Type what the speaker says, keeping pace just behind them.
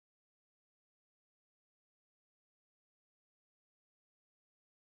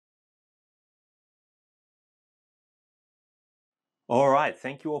All right,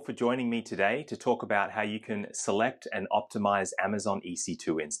 thank you all for joining me today to talk about how you can select and optimize Amazon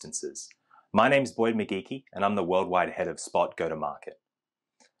EC2 instances. My name's Boyd McGeechy, and I'm the worldwide head of Spot Go-to-Market.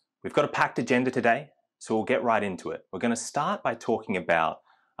 We've got a packed agenda today, so we'll get right into it. We're going to start by talking about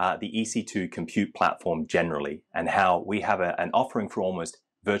the EC2 compute platform generally and how we have an offering for almost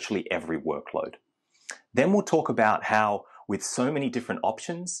virtually every workload. Then we'll talk about how, with so many different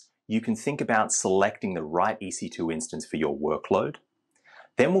options, you can think about selecting the right EC2 instance for your workload.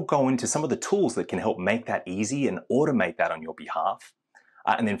 Then we'll go into some of the tools that can help make that easy and automate that on your behalf.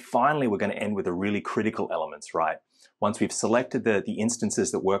 And then finally, we're going to end with the really critical elements, right? Once we've selected the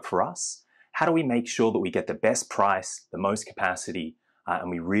instances that work for us, how do we make sure that we get the best price, the most capacity, and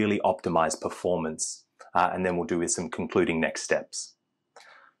we really optimize performance? And then we'll do with some concluding next steps.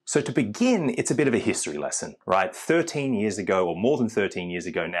 So to begin, it's a bit of a history lesson, right? 13 years ago, or more than 13 years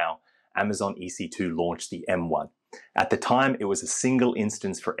ago now, Amazon EC2 launched the M1. At the time, it was a single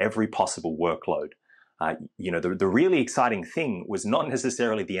instance for every possible workload. The really exciting thing was not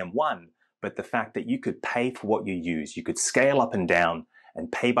necessarily the M1, but the fact that you could pay for what you use. You could scale up and down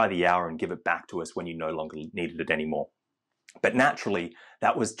and pay by the hour and give it back to us when you no longer needed it anymore. But naturally,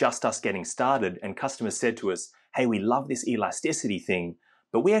 that was just us getting started, and customers said to us, hey, we love this elasticity thing,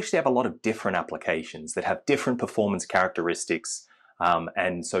 but we actually have a lot of different applications that have different performance characteristics.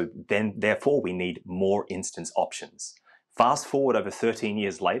 And so then, therefore, we need more instance options. Fast forward over 13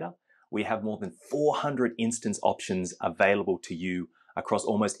 years later, we have more than 400 instance options available to you across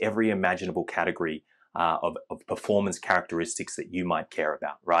almost every imaginable category of performance characteristics that you might care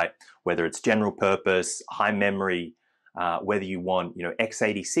about, right? Whether it's general purpose, high memory, whether you want,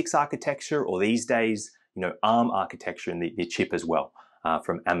 x86 architecture, or these days, ARM architecture in the chip as well.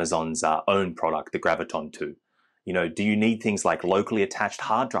 From Amazon's own product, the Graviton 2. Do you need things like locally attached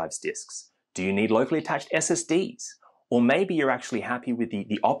hard drives disks? Do you need locally attached SSDs? Or maybe you're actually happy with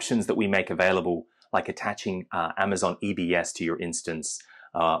the options that we make available, like attaching Amazon EBS to your instance,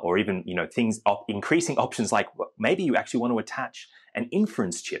 or even increasing options like maybe you actually want to attach an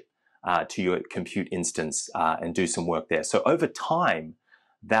inference chip to your compute instance and do some work there. So over time,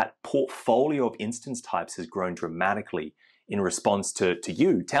 that portfolio of instance types has grown dramatically in response to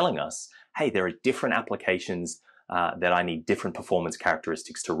you telling us, hey, there are different applications that I need different performance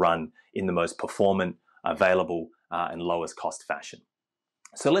characteristics to run in the most performant, available, and lowest cost fashion.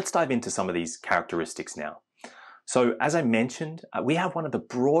 So let's dive into some of these characteristics now. So as I mentioned, we have one of the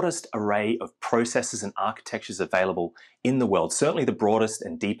broadest array of processors and architectures available in the world, certainly the broadest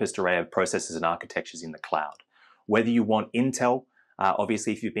and deepest array of processors and architectures in the cloud. Whether you want Intel,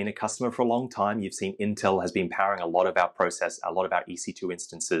 obviously, if you've been a customer for a long time, you've seen Intel has been powering a lot of our EC2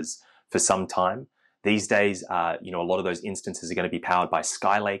 instances for some time. These days, a lot of those instances are going to be powered by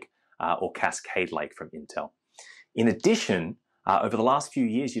Skylake or Cascade Lake from Intel. In addition, over the last few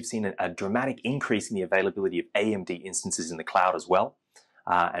years, you've seen a dramatic increase in the availability of AMD instances in the cloud as well.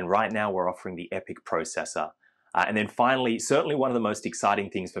 And right now, we're offering the EPYC processor. And then finally, certainly one of the most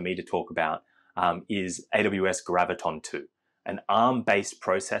exciting things for me to talk about is AWS Graviton 2. An ARM-based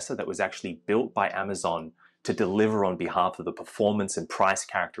processor that was actually built by Amazon to deliver on behalf of the performance and price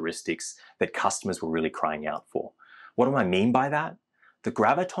characteristics that customers were really crying out for. What do I mean by that? The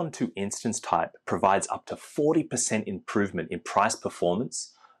Graviton 2 instance type provides up to 40% improvement in price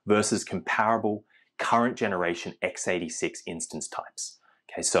performance versus comparable current generation x86 instance types.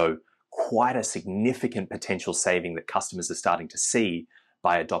 Okay, so quite a significant potential saving that customers are starting to see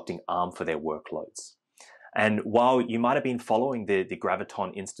by adopting ARM for their workloads. And while you might have been following the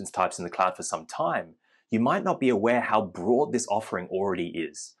Graviton instance types in the cloud for some time, you might not be aware how broad this offering already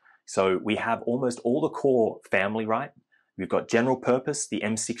is. So we have almost all the core family, right? We've got general purpose, the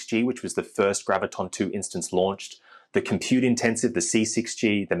M6G, which was the first Graviton 2 instance launched, the compute intensive, the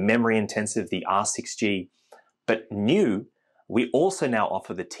C6G, the memory intensive, the R6G. But new, we also now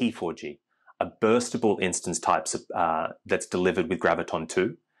offer the T4G, a burstable instance type that's delivered with Graviton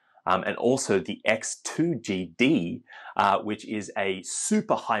 2. And also the X2GD, which is a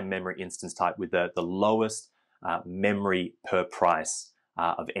super high memory instance type with the lowest memory per price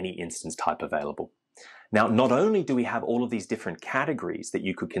of any instance type available. Now, not only do we have all of these different categories that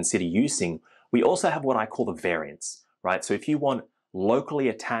you could consider using, we also have what I call the variants, right? So if you want locally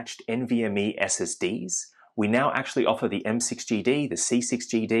attached NVMe SSDs, we now actually offer the M6GD, the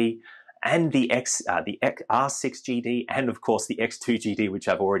C6GD, and the R6GD, and of course the X2GD, which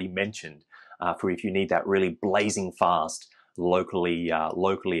I've already mentioned, for if you need that really blazing fast, locally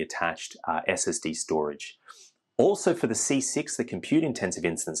attached SSD storage. Also for the C6, the compute intensive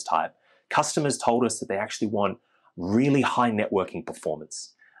instance type, customers told us that they actually want really high networking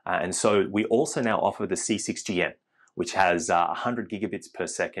performance. And so we also now offer the C6GN, which has 100 gigabits per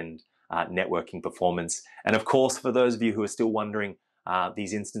second networking performance. And of course, for those of you who are still wondering,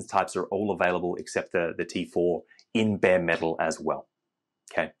 these instance types are all available except the T4 in bare metal as well.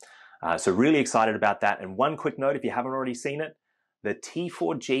 Okay, so really excited about that. And one quick note, if you haven't already seen it, the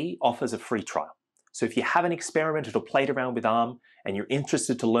T4G offers a free trial. So if you haven't experimented or played around with ARM and you're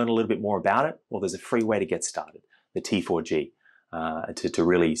interested to learn a little bit more about it, well, there's a free way to get started, the T4G, to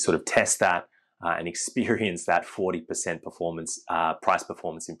really sort of test that and experience that 40% performance, price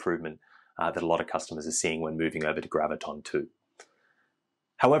performance improvement that a lot of customers are seeing when moving over to Graviton 2.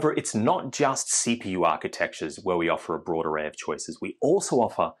 However, it's not just CPU architectures where we offer a broad array of choices. We also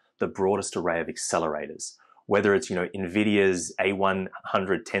offer the broadest array of accelerators, whether it's NVIDIA's A100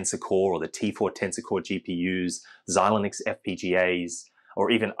 Tensor Core or the T4 Tensor Core GPUs, Xilinx FPGAs, or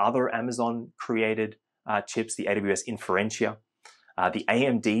even other Amazon-created chips, the AWS Inferentia, the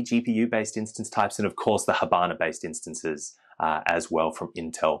AMD GPU-based instance types, and of course the Habana-based instances as well from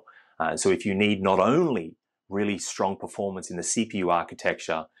Intel. So if you need not only really strong performance in the CPU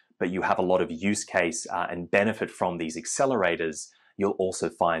architecture, but you have a lot of use case and benefit from these accelerators, you'll also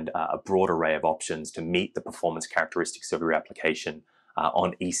find a broad array of options to meet the performance characteristics of your application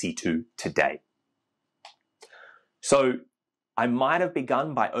on EC2 today. So I might have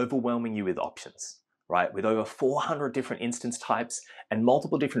begun by overwhelming you with options, right? With over 400 different instance types and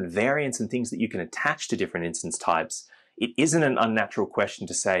multiple different variants and things that you can attach to different instance types, it isn't an unnatural question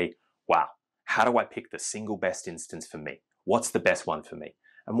to say, wow, how do I pick the single best instance for me? What's the best one for me?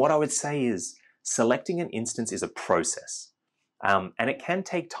 And what I would say is selecting an instance is a process. And it can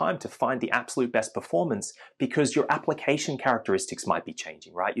take time to find the absolute best performance because your application characteristics might be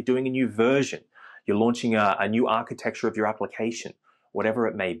changing, right? You're doing a new version. You're launching a new architecture of your application, whatever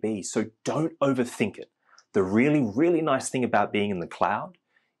it may be. So don't overthink it. The really, really nice thing about being in the cloud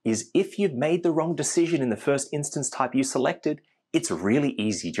is if you've made the wrong decision in the first instance type you selected, it's really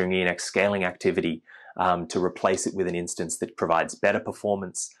easy during your next scaling activity to replace it with an instance that provides better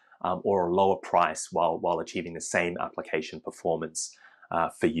performance or a lower price while achieving the same application performance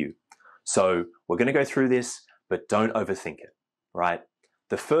for you. So we're going to go through this, but don't overthink it, right?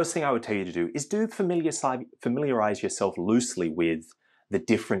 The first thing I would tell you to do is familiarize yourself loosely with the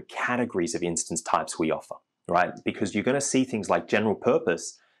different categories of instance types we offer, right? Because you're going to see things like general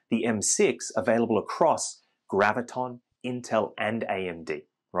purpose, the M6 available across Graviton, Intel, and AMD,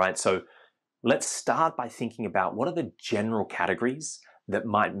 right? So let's start by thinking about what are the general categories that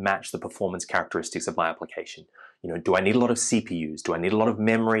might match the performance characteristics of my application. Do I need a lot of CPUs? Do I need a lot of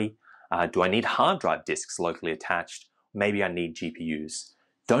memory? Do I need hard drive disks locally attached? Maybe I need GPUs.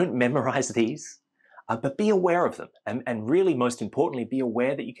 Don't memorize these, but be aware of them. And really, most importantly, be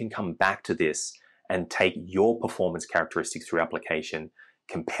aware that you can come back to this and take your performance characteristics through application,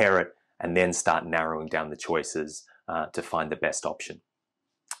 compare it, and then start narrowing down the choices to find the best option.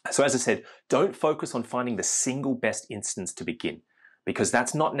 So as I said, don't focus on finding the single best instance to begin, because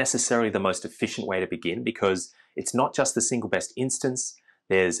that's not necessarily the most efficient way to begin, because it's not just the single best instance.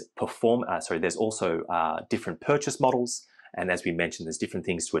 There's also different purchase models. And as we mentioned, there's different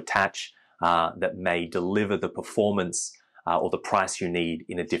things to attach that may deliver the performance or the price you need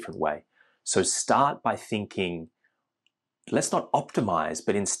in a different way. So start by thinking, let's not optimize,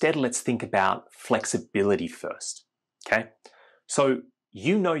 but instead let's think about flexibility first, okay? So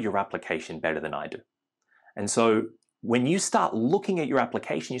you know your application better than I do. And so when you start looking at your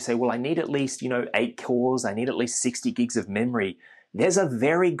application, you say, well, I need at least, 8 cores, I need at least 60 gigs of memory. There's a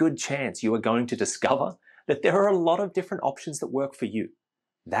very good chance you are going to discover that there are a lot of different options that work for you.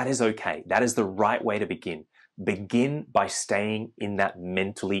 That is okay. That is the right way to begin. Begin by staying in that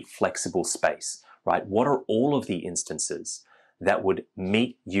mentally flexible space, right? What are all of the instances that would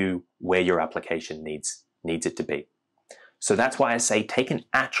meet you where your application needs it to be? So that's why I say take an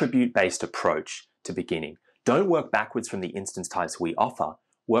attribute-based approach to beginning. Don't work backwards from the instance types we offer.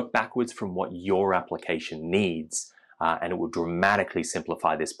 Work backwards from what your application needs, and it will dramatically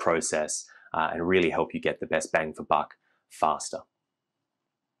simplify this process and really help you get the best bang for buck faster.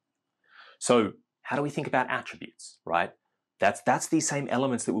 So how do we think about attributes, right? That's these same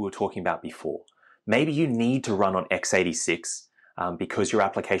elements that we were talking about before. Maybe you need to run on x86 because your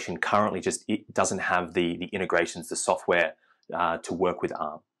application currently it doesn't have the integrations, the software to work with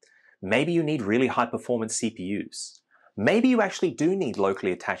ARM. Maybe you need really high performance CPUs. Maybe you actually do need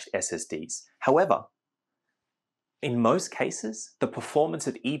locally attached SSDs. However, in most cases, the performance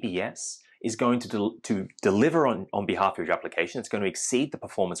of EBS is going to deliver on behalf of your application. It's going to exceed the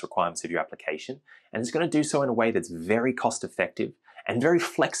performance requirements of your application, and it's going to do so in a way that's very cost effective and very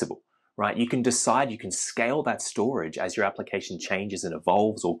flexible, right? You can decide, you can scale that storage as your application changes and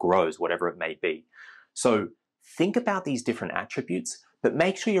evolves or grows, whatever it may be. So think about these different attributes, but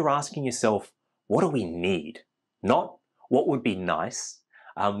make sure you're asking yourself, what do we need? Not what would be nice.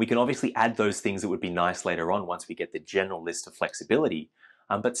 We can obviously add those things that would be nice later on once we get the general list of flexibility,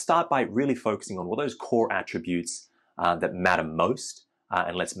 but start by really focusing on what those core attributes that matter most,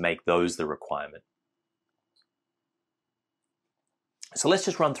 and let's make those the requirement. So let's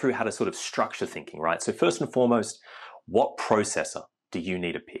just run through how to sort of structure thinking, right? So first and foremost, what processor do you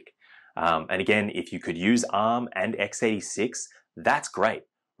need to pick? And again, if you could use ARM and x86, that's great,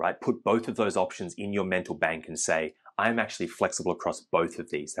 right? Put both of those options in your mental bank and say, I'm actually flexible across both of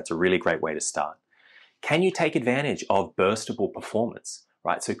these. That's a really great way to start. Can you take advantage of burstable performance,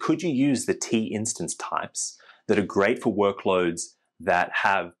 right? So could you use the T instance types that are great for workloads that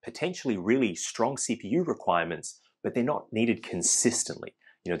have potentially really strong CPU requirements, but they're not needed consistently?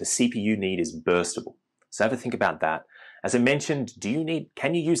 You know, the CPU need is burstable. So have a think about that. As I mentioned,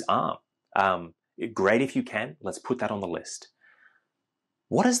 can you use ARM? Great if you can. Let's put that on the list.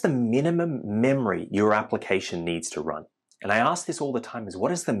 What is the minimum memory your application needs to run? And I ask this all the time, is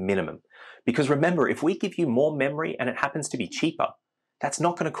what is the minimum? Because remember, if we give you more memory and it happens to be cheaper, that's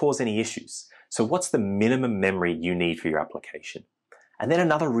not going to cause any issues. So what's the minimum memory you need for your application? And then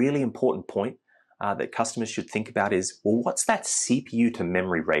another really important point that customers should think about is, well, what's that CPU to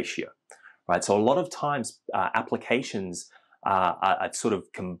memory ratio? Right? So a lot of times applications are sort of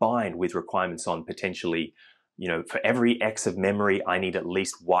combined with requirements on potentially, you know, for every X of memory, I need at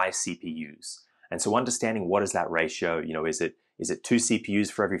least Y CPUs. And so understanding what is that ratio, you know, is it 2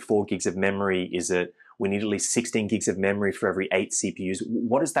 CPUs for every 4 gigs of memory? Is it we need at least 16 gigs of memory for every 8 CPUs?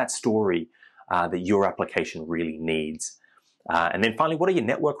 What is that story that your application really needs? And then finally, what are your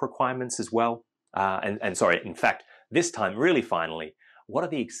network requirements as well? And sorry, in fact, this time, really finally, what are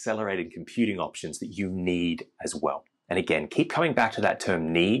the accelerated computing options that you need as well? And again, keep coming back to that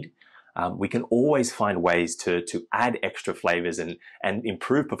term need. We can always find ways to add extra flavors and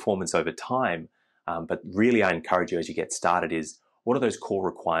improve performance over time. But really, I encourage you as you get started is, what are those core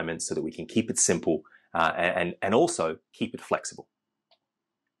requirements so that we can keep it simple and also keep it flexible?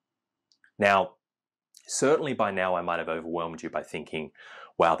 Now, certainly by now, I might have overwhelmed you by thinking,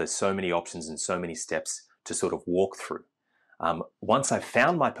 wow, there's so many options and so many steps to sort of walk through. Once I've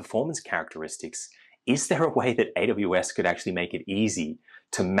found my performance characteristics, is there a way that AWS could actually make it easy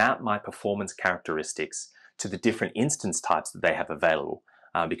to map my performance characteristics to the different instance types that they have available?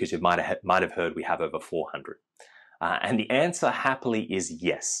 Because you might have heard we have over 400. And the answer happily is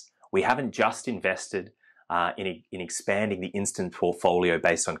yes. We haven't just invested in expanding the instance portfolio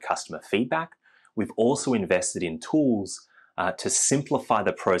based on customer feedback. We've also invested in tools to simplify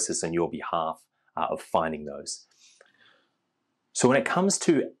the process on your behalf of finding those. So when it comes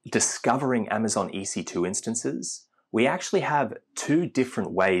to discovering Amazon EC2 instances, we actually have 2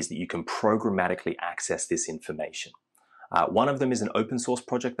 different ways that you can programmatically access this information. One of them is an open source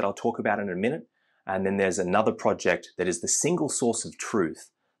project that I'll talk about in a minute. And then there's another project that is the single source of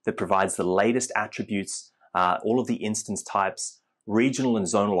truth that provides the latest attributes, all of the instance types, regional and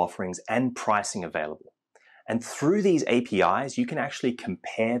zonal offerings, and pricing available. And through these APIs, you can actually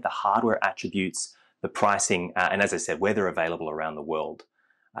compare the hardware attributes, the pricing, and as I said, where they're available around the world.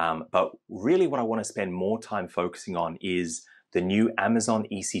 But really what I want to spend more time focusing on is the new Amazon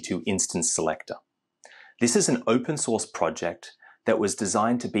EC2 Instance Selector. This is an open source project that was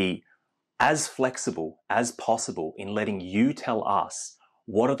designed to be as flexible as possible in letting you tell us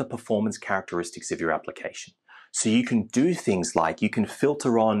what are the performance characteristics of your application. So you can do things like you can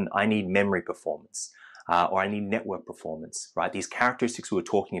filter on, I need memory performance, or I need network performance, right? These characteristics we were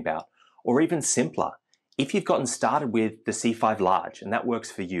talking about. Or even simpler, if you've gotten started with the C5 large and that works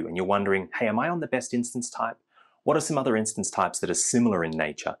for you and you're wondering, hey, am I on the best instance type? What are some other instance types that are similar in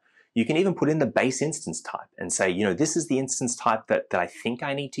nature? You can even put in the base instance type and say, you know, this is the instance type that I think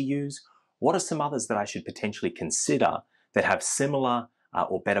I need to use. What are some others that I should potentially consider that have similar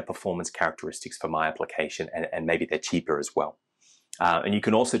or better performance characteristics for my application, and maybe they're cheaper as well. And you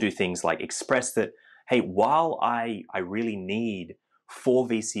can also do things like express that, hey, while I really need 4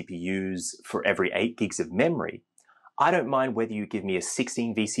 vCPUs for every 8 gigs of memory, I don't mind whether you give me a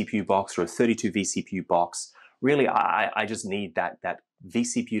 16 vCPU box or a 32 vCPU box. Really, I just need that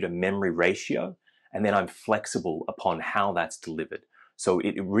vCPU to memory ratio, and then I'm flexible upon how that's delivered. So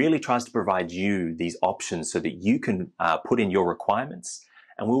it really tries to provide you these options so that you can put in your requirements,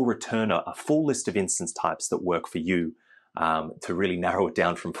 and we'll return a full list of instance types that work for you to really narrow it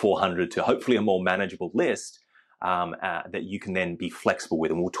down from 400 to hopefully a more manageable list that you can then be flexible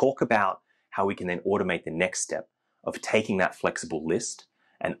with. And we'll talk about how we can then automate the next step of taking that flexible list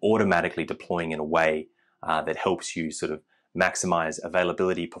and automatically deploying in a way that helps you sort of maximize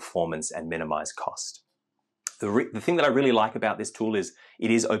availability, performance, and minimize cost. The thing that I really like about this tool is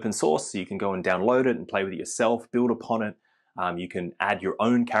it is open source, so you can go and download it and play with it yourself, build upon it. You can add your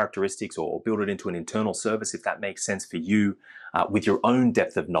own characteristics or build it into an internal service if that makes sense for you, with your own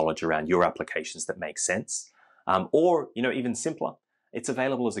depth of knowledge around your applications that make sense. Or, even simpler, it's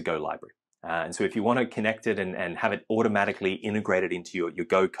available as a Go library. And so if you want to connect it and have it automatically integrated into your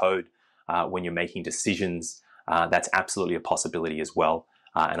Go code when you're making decisions, that's absolutely a possibility as well.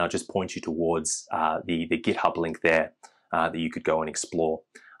 And I'll just point you towards the GitHub link there that you could go and explore.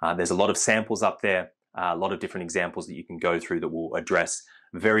 There's a lot of samples up there, a lot of different examples that you can go through that will address,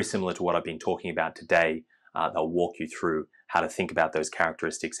 very similar to what I've been talking about today. They'll walk you through how to think about those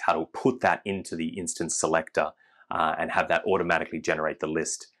characteristics, how to put that into the instance selector, and have that automatically generate the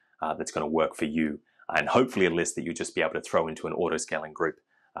list that's going to work for you. And hopefully a list that you'll just be able to throw into an auto-scaling group,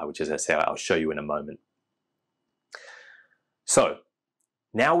 which, as I say, I'll show you in a moment. So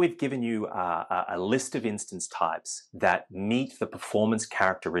now we've given you a list of instance types that meet the performance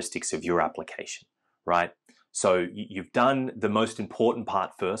characteristics of your application, right? So you've done the most important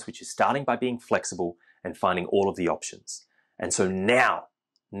part first, which is starting by being flexible and finding all of the options. And so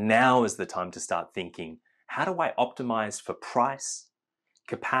now is the time to start thinking, how do I optimize for price,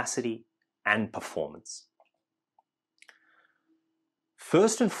 capacity, and performance?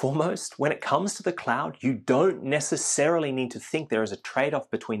 First and foremost, when it comes to the cloud, you don't necessarily need to think there is a trade-off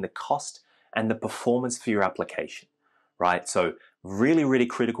between the cost and the performance for your application, right? So really, really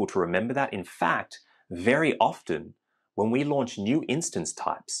critical to remember that. In fact, very often when we launch new instance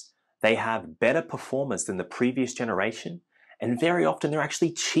types, they have better performance than the previous generation, and very often they're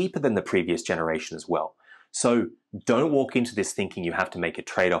actually cheaper than the previous generation as well. So don't walk into this thinking you have to make a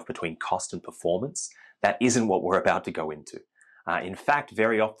trade-off between cost and performance. That isn't what we're about to go into. In fact,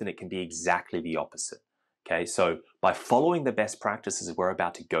 very often it can be exactly the opposite. Okay, so by following the best practices we're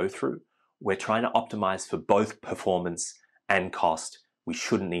about to go through, we're trying to optimize for both performance and cost. We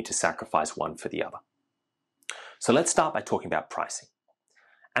shouldn't need to sacrifice one for the other. So let's start by talking about pricing.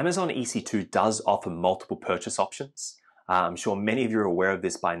 Amazon EC2 does offer multiple purchase options. I'm sure many of you are aware of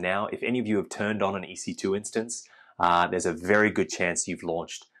this by now. If any of you have turned on an EC2 instance, there's a very good chance you've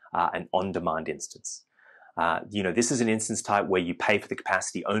launched an on-demand instance. This is an instance type where you pay for the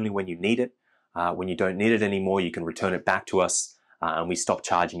capacity only when you need it. When you don't need it anymore, you can return it back to us and we stop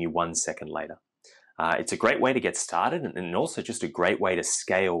charging you 1 second later. It's a great way to get started and also just a great way to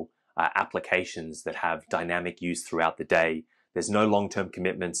scale applications that have dynamic use throughout the day. There's no long-term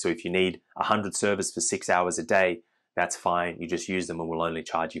commitment, so if you need 100 servers for 6 hours a day, that's fine. You just use them and we'll only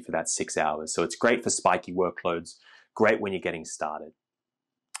charge you for that 6 hours. So it's great for spiky workloads, great when you're getting started.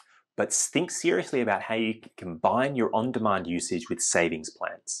 But think seriously about how you can combine your on-demand usage with savings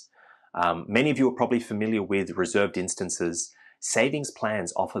plans. Many of you are probably familiar with reserved instances. Savings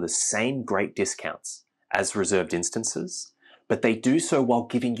plans offer the same great discounts as reserved instances, but they do so while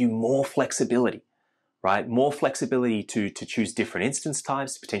giving you more flexibility, right? More flexibility to choose different instance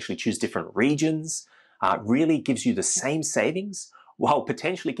types, potentially choose different regions, really gives you the same savings while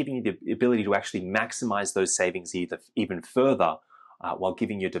potentially giving you the ability to actually maximize those savings even further while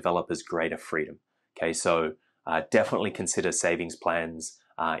giving your developers greater freedom. Okay, so definitely consider savings plans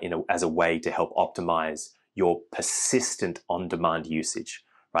as a way to help optimize your persistent on-demand usage,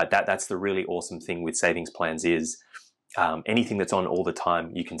 right? That's the really awesome thing with savings plans is anything that's on all the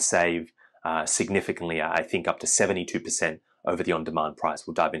time, you can save significantly, I think up to 72% over the on-demand price.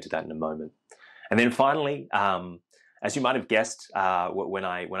 We'll dive into that in a moment. And then finally, as you might have guessed when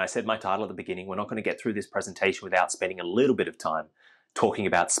I said my title at the beginning, we're not going to get through this presentation without spending a little bit of time talking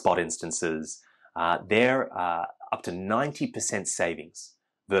about spot instances. They're up to 90% savings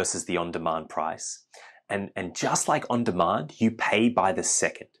versus the on-demand price. And just like on-demand, you pay by the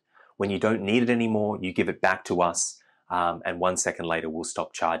second. When you don't need it anymore, you give it back to us, and 1 second later, we'll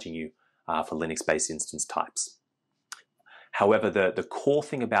stop charging you for Linux-based instance types. However, the core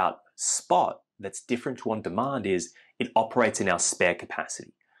thing about spot that's different to on-demand is it operates in our spare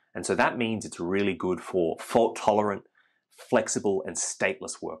capacity. And so that means it's really good for fault-tolerant, flexible, and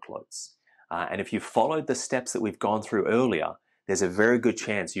stateless workloads. And if you followed the steps that we've gone through earlier, there's a very good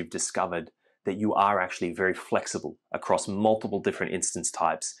chance you've discovered that you are actually very flexible across multiple different instance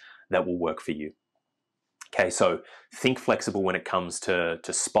types that will work for you. Okay, so think flexible when it comes to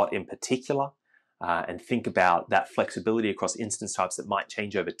spot in particular, and think about that flexibility across instance types that might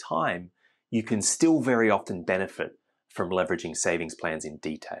change over time. You can still very often benefit from leveraging savings plans in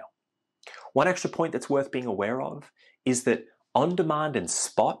detail. One extra point that's worth being aware of is that on-demand and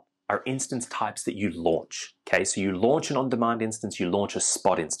spot are instance types that you launch. Okay, so you launch an on-demand instance, you launch a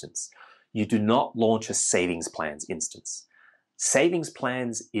spot instance. You do not launch a savings plans instance. Savings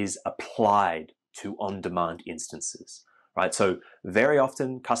plans is applied to on-demand instances, right? So very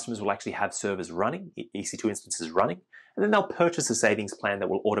often customers will actually have servers running, EC2 instances running, and then they'll purchase a savings plan that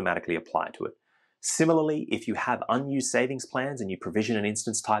will automatically apply to it. Similarly, if you have unused savings plans and you provision an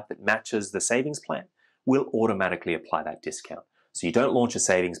instance type that matches the savings plan, we'll automatically apply that discount. So you don't launch a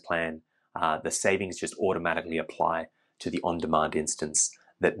savings plan, the savings just automatically apply to the on-demand instance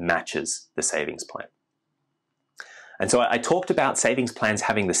that matches the savings plan. And so I talked about savings plans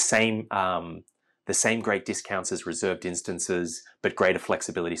having the same great discounts as reserved instances, but greater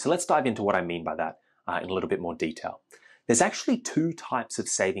flexibility. So let's dive into what I mean by that in a little bit more detail. There's actually two types of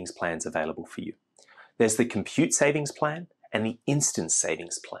savings plans available for you. There's the compute savings plan and the instance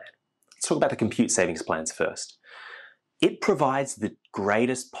savings plan. Let's talk about the compute savings plans first. It provides the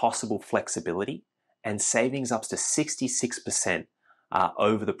greatest possible flexibility and savings up to 66%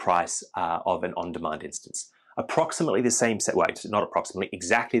 over the price of an on-demand instance. Approximately the same, well, not approximately,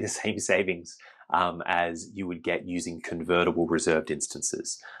 exactly the same savings as you would get using convertible reserved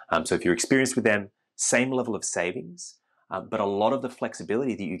instances. So if you're experienced with them, same level of savings, but a lot of the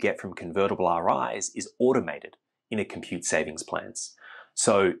flexibility that you get from convertible RIs is automated in a compute savings plans.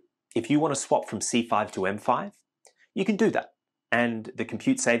 So if you want to swap from C5 to M5, you can do that. And the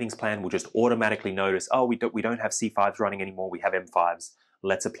compute savings plan will just automatically notice, oh, we don't have C5s running anymore, we have M5s.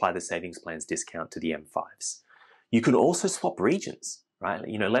 Let's apply the savings plans discount to the M5s. You can also swap regions, right?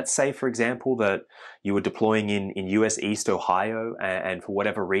 You know, let's say, for example, that you were deploying in US East Ohio, and for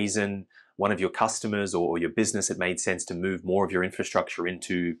whatever reason, one of your customers or your business, it made sense to move more of your infrastructure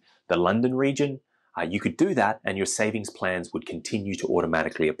into the London region. You could do that, and your savings plans would continue to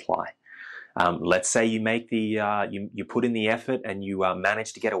automatically apply. Let's say you make the you put in the effort and you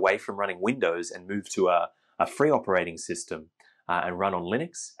manage to get away from running Windows and move to a free operating system and run on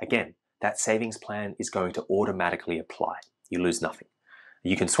Linux. Again, that savings plan is going to automatically apply. You lose nothing.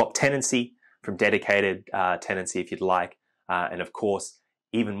 You can swap tenancy from dedicated tenancy if you'd like, and of course,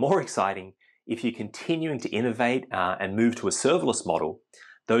 even more exciting, if you're continuing to innovate and move to a serverless model,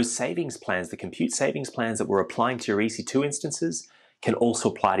 those savings plans, the compute savings plans that we're applying to your EC2 instances, can also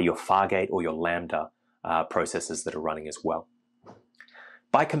apply to your Fargate or your Lambda processes that are running as well.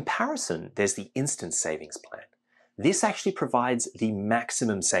 By comparison, there's the instance savings plan. This actually provides the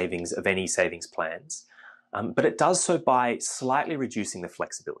maximum savings of any savings plans, but it does so by slightly reducing the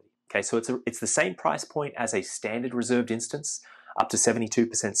flexibility. Okay, so it's the same price point as a standard reserved instance, up to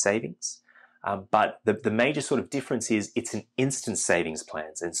 72% savings. But the major sort of difference is it's an instance savings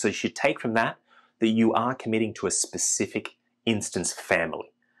plans. And so you should take from that you are committing to a specific instance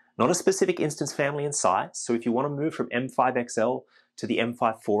family, not a specific instance family in size. So if you want to move from M5XL to the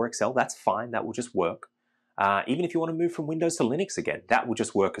M5 4XL, that's fine. That will just work. Even if you want to move from Windows to Linux again, that will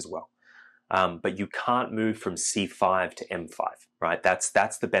just work as well. But you can't move from C5 to M5, right? That's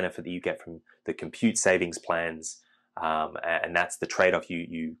the benefit that you get from the compute savings plans. And that's the trade-off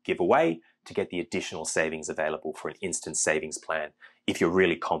you give away to get the additional savings available for an instance savings plan if you're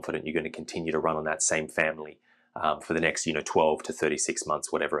really confident you're going to continue to run on that same family for the next 12 to 36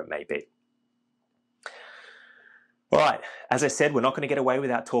 months, whatever it may be. All right, as I said, we're not going to get away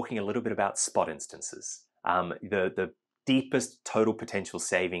without talking a little bit about spot instances. The deepest total potential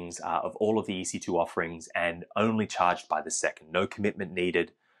savings of all of the EC2 offerings, and only charged by the second. No commitment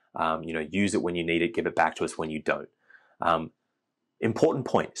needed. Use it when you need it, give it back to us when you don't. Important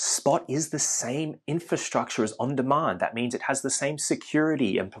point, Spot is the same infrastructure as on-demand. That means it has the same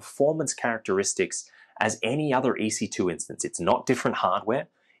security and performance characteristics as any other EC2 instance. It's not different hardware.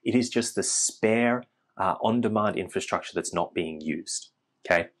 It is just the spare on-demand infrastructure that's not being used,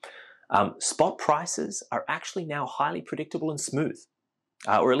 okay? Spot prices are actually now highly predictable and smooth,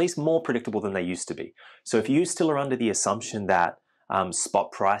 or at least more predictable than they used to be. So if you still are under the assumption that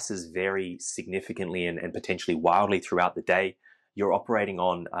spot prices vary significantly and potentially wildly throughout the day, you're operating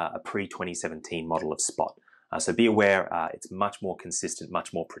on a pre-2017 model of Spot. So be aware, it's much more consistent,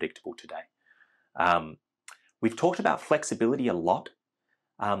 much more predictable today. We've talked about flexibility a lot.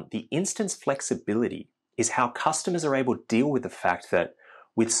 The instance flexibility is how customers are able to deal with the fact that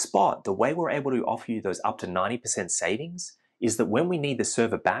with Spot, the way we're able to offer you those up to 90% savings is that when we need the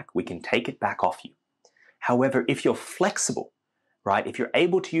server back, we can take it back off you. However, if you're flexible, right, if you're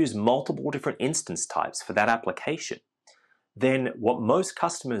able to use multiple different instance types for that application, then what most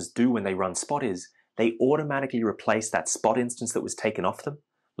customers do when they run Spot is they automatically replace that Spot instance that was taken off them.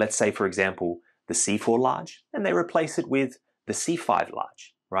 Let's say, for example, the C4 large, and they replace it with the C5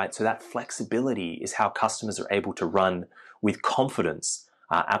 large, right? So that flexibility is how customers are able to run with confidence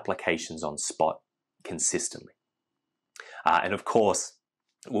applications on Spot consistently. And of course,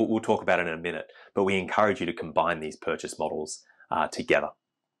 we'll talk about it in a minute, but we encourage you to combine these purchase models together.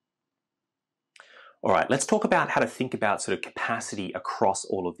 All right, let's talk about how to think about sort of capacity across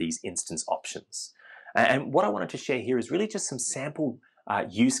all of these instance options. And what I wanted to share here is really just some sample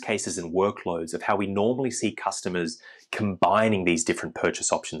use cases and workloads of how we normally see customers combining these different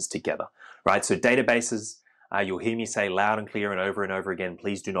purchase options together, right? So databases, you'll hear me say loud and clear and over again,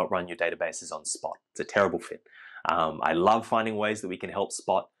 please do not run your databases on Spot. It's a terrible fit. I love finding ways that we can help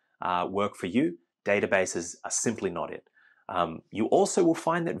Spot work for you. Databases are simply not it. You also will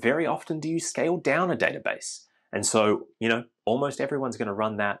find that very often do you scale down a database. And so, almost everyone's going to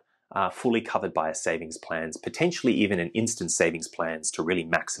run that fully covered by a savings plans, potentially even an instant savings plans to really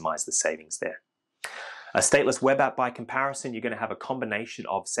maximize the savings there. A stateless web app by comparison, you're going to have a combination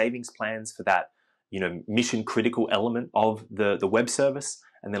of savings plans for that, mission critical element of the web service.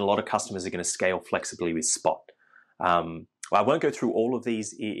 And then a lot of customers are going to scale flexibly with Spot. I won't go through all of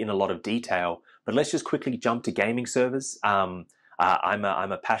these in a lot of detail, but let's just quickly jump to gaming servers. I'm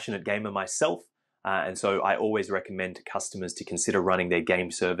a passionate gamer myself, and so I always recommend to customers to consider running their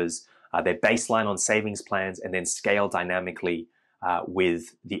game servers, their baseline on savings plans, and then scale dynamically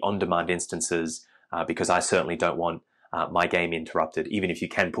with the on-demand instances, because I certainly don't want my game interrupted, even if you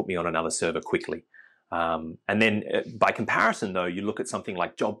can put me on another server quickly. And then by comparison, though, you look at something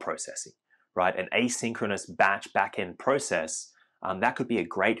like job processing. Right, an asynchronous batch backend process, that could be a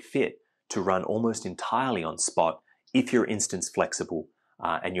great fit to run almost entirely on Spot if you're instance flexible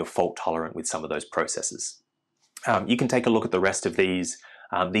and you're fault tolerant with some of those processes. You can take a look at the rest of these.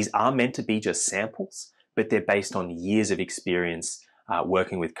 These are meant to be just samples, but they're based on years of experience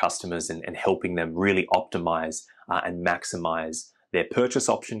working with customers and helping them really optimize and maximize their purchase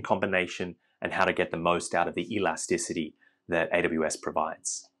option combination and how to get the most out of the elasticity that AWS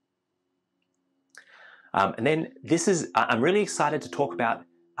provides. And then I'm really excited to talk about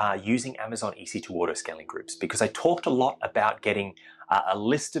using Amazon EC2 autoscaling groups, because I talked a lot about getting a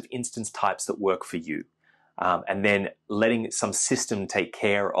list of instance types that work for you, and then letting some system take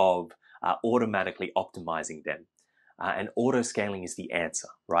care of automatically optimizing them. And autoscaling is the answer,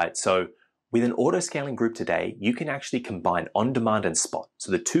 right? So with an autoscaling group today, you can actually combine on-demand and Spot.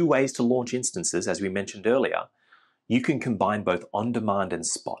 So the two ways to launch instances, as we mentioned earlier, you can combine both on-demand and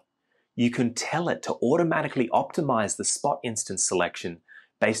Spot. You can tell it to automatically optimize the Spot instance selection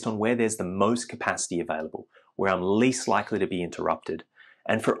based on where there's the most capacity available, where I'm least likely to be interrupted.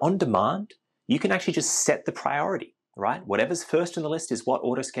 And for on-demand, you can actually just set the priority, right? Whatever's first in the list is what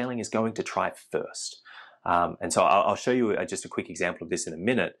autoscaling is going to try first. And so I'll show you just a quick example of this in a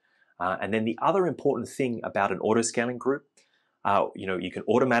minute. And then the other important thing about an autoscaling group, you can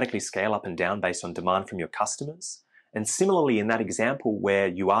automatically scale up and down based on demand from your customers. And similarly, in that example where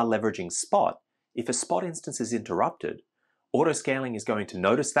you are leveraging Spot, if a Spot instance is interrupted, autoscaling is going to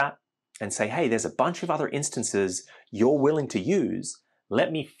notice that and say, hey, there's a bunch of other instances you're willing to use.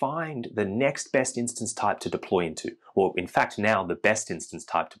 Let me find the next best instance type to deploy into, or in fact, now the best instance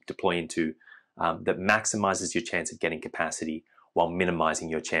type to deploy into that maximizes your chance of getting capacity while minimizing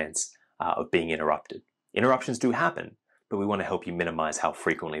your chance of being interrupted. Interruptions do happen, but we want to help you minimize how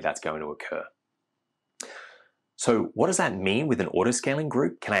frequently that's going to occur. So what does that mean with an autoscaling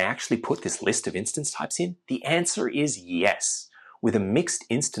group? Can I actually put this list of instance types in? The answer is yes. With a mixed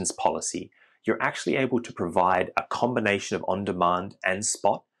instance policy, you're actually able to provide a combination of on-demand and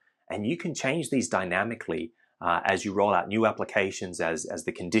Spot, and you can change these dynamically as you roll out new applications, as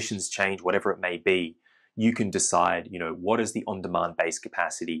the conditions change, whatever it may be. You can decide, what is the on-demand base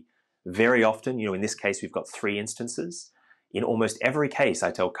capacity. Very often, in this case, we've got 3 instances. In almost every case,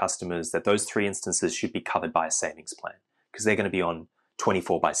 I tell customers that those 3 instances should be covered by a savings plan, because they're going to be on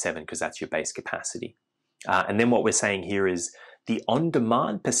 24/7 because that's your base capacity. And then what we're saying here is the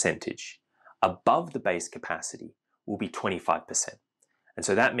on-demand percentage above the base capacity will be 25%. And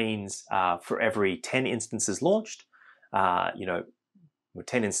so that means for every 10 instances launched, 10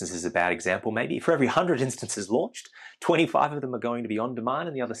 instances is a bad example maybe. For every 100 instances launched, 25 of them are going to be on-demand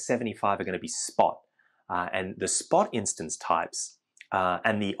and the other 75 are going to be Spot. And the Spot instance types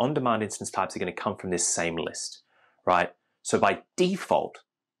and the on-demand instance types are going to come from this same list, right? So by default,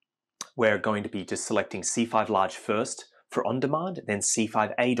 we're going to be just selecting C5 large first for on-demand, then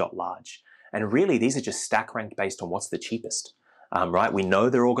C5A.large. And really, these are just stack ranked based on what's the cheapest, right? We know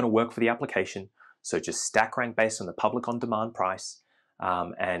they're all going to work for the application. So just stack rank based on the public on-demand price.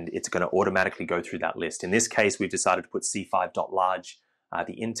 And it's going to automatically go through that list. In this case, we've decided to put C5.large,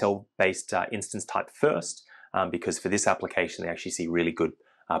 the Intel-based instance type first, because for this application, they actually see really good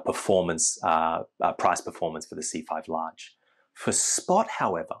performance, price performance for the C5 large. For Spot,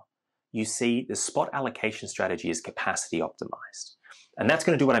 however, you see the Spot allocation strategy is capacity optimized. And that's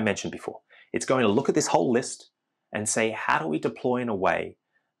going to do what I mentioned before. It's going to look at this whole list and say, how do we deploy in a way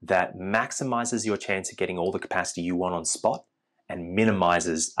that maximizes your chance of getting all the capacity you want on spot and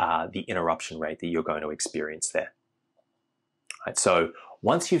minimizes the interruption rate that you're going to experience there. Right, so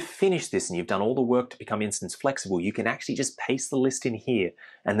once you've finished this and you've done all the work to become instance flexible, you can actually just paste the list in here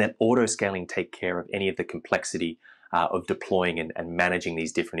and then auto-scaling take care of any of the complexity of deploying and managing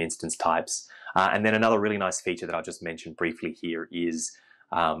these different instance types. And then another really nice feature that I'll just mention briefly here is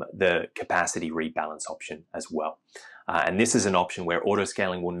the capacity rebalance option as well. And this is an option where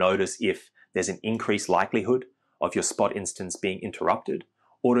auto-scaling will notice if there's an increased likelihood of your spot instance being interrupted.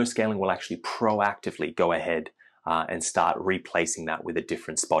 Auto-scaling will actually proactively go ahead and start replacing that with a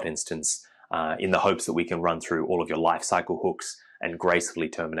different spot instance in the hopes that we can run through all of your lifecycle hooks and gracefully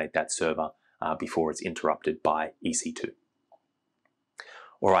terminate that server before it's interrupted by EC2.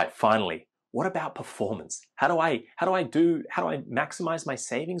 All right, finally, what about performance? How do I maximize my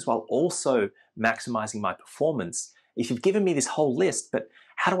savings while also maximizing my performance? If you've given me this whole list, but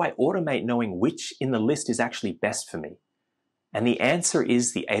how do I automate knowing which in the list is actually best for me? And the answer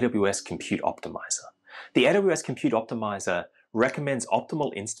is the AWS Compute Optimizer. The AWS Compute Optimizer recommends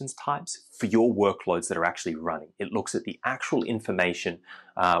optimal instance types for your workloads that are actually running. It looks at the actual information.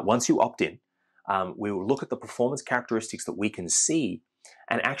 Once you opt in, we will look at the performance characteristics that we can see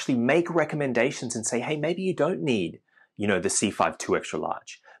and actually make recommendations and say, hey, maybe you don't need, the C5 2 extra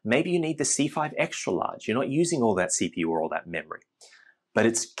large. Maybe you need the C5 extra large. You're not using all that CPU or all that memory. But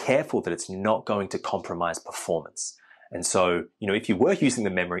it's careful that it's not going to compromise performance. And so, if you were using the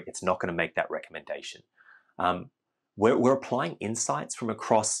memory, it's not going to make that recommendation. We're applying insights from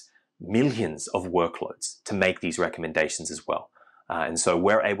across millions of workloads to make these recommendations as well. And so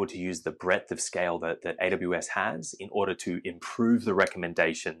we're able to use the breadth of scale that AWS has in order to improve the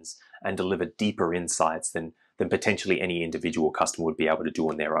recommendations and deliver deeper insights than potentially any individual customer would be able to do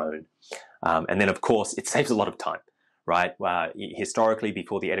on their own. And then, of course, it saves a lot of time, right? Historically,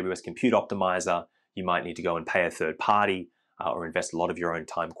 before the AWS Compute Optimizer, you might need to go and pay a third party or invest a lot of your own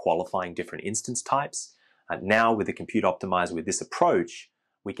time qualifying different instance types. Now, with the Compute Optimizer, with this approach,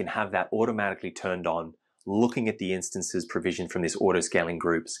 we can have that automatically turned on, looking at the instances provisioned from this auto-scaling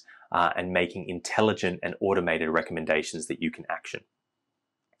groups and making intelligent and automated recommendations that you can action.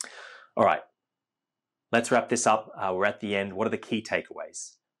 All right, let's wrap this up. We're at the end. What are the key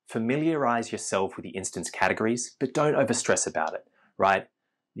takeaways? Familiarize yourself with the instance categories, but don't overstress about it, right?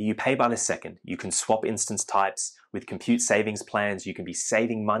 You pay by the second. You can swap instance types with compute savings plans. You can be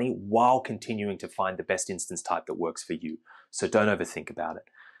saving money while continuing to find the best instance type that works for you. So don't overthink about it.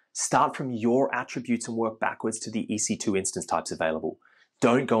 Start from your attributes and work backwards to the EC2 instance types available.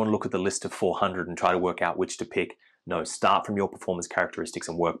 Don't go and look at the list of 400 and try to work out which to pick. No, start from your performance characteristics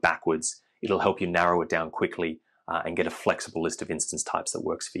and work backwards. It'll help you narrow it down quickly and get a flexible list of instance types that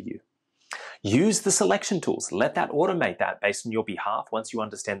works for you. Use the selection tools. Let that automate that based on your behalf once you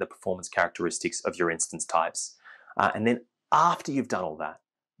understand the performance characteristics of your instance types. And then after you've done all that,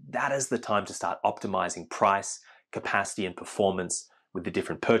 that is the time to start optimizing price, capacity, and performance with the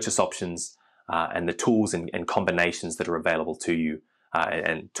different purchase options and the tools and combinations that are available to you,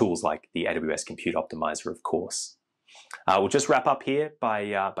 and tools like the AWS Compute Optimizer, of course. We'll just wrap up here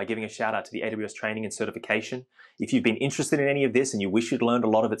by giving a shout out to the AWS training and certification. If you've been interested in any of this and you wish you'd learned a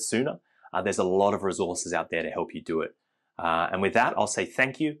lot of it sooner, there's a lot of resources out there to help you do it. And with that, I'll say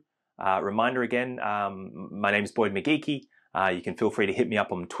thank you. Reminder again, my name is Boyd McGeeky. You can feel free to hit me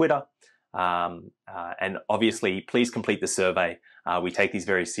up on Twitter. And obviously, please complete the survey. We take these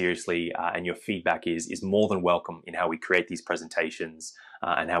very seriously, and your feedback is more than welcome in how we create these presentations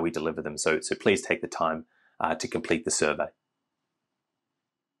and how we deliver them. So please take the time to complete the survey.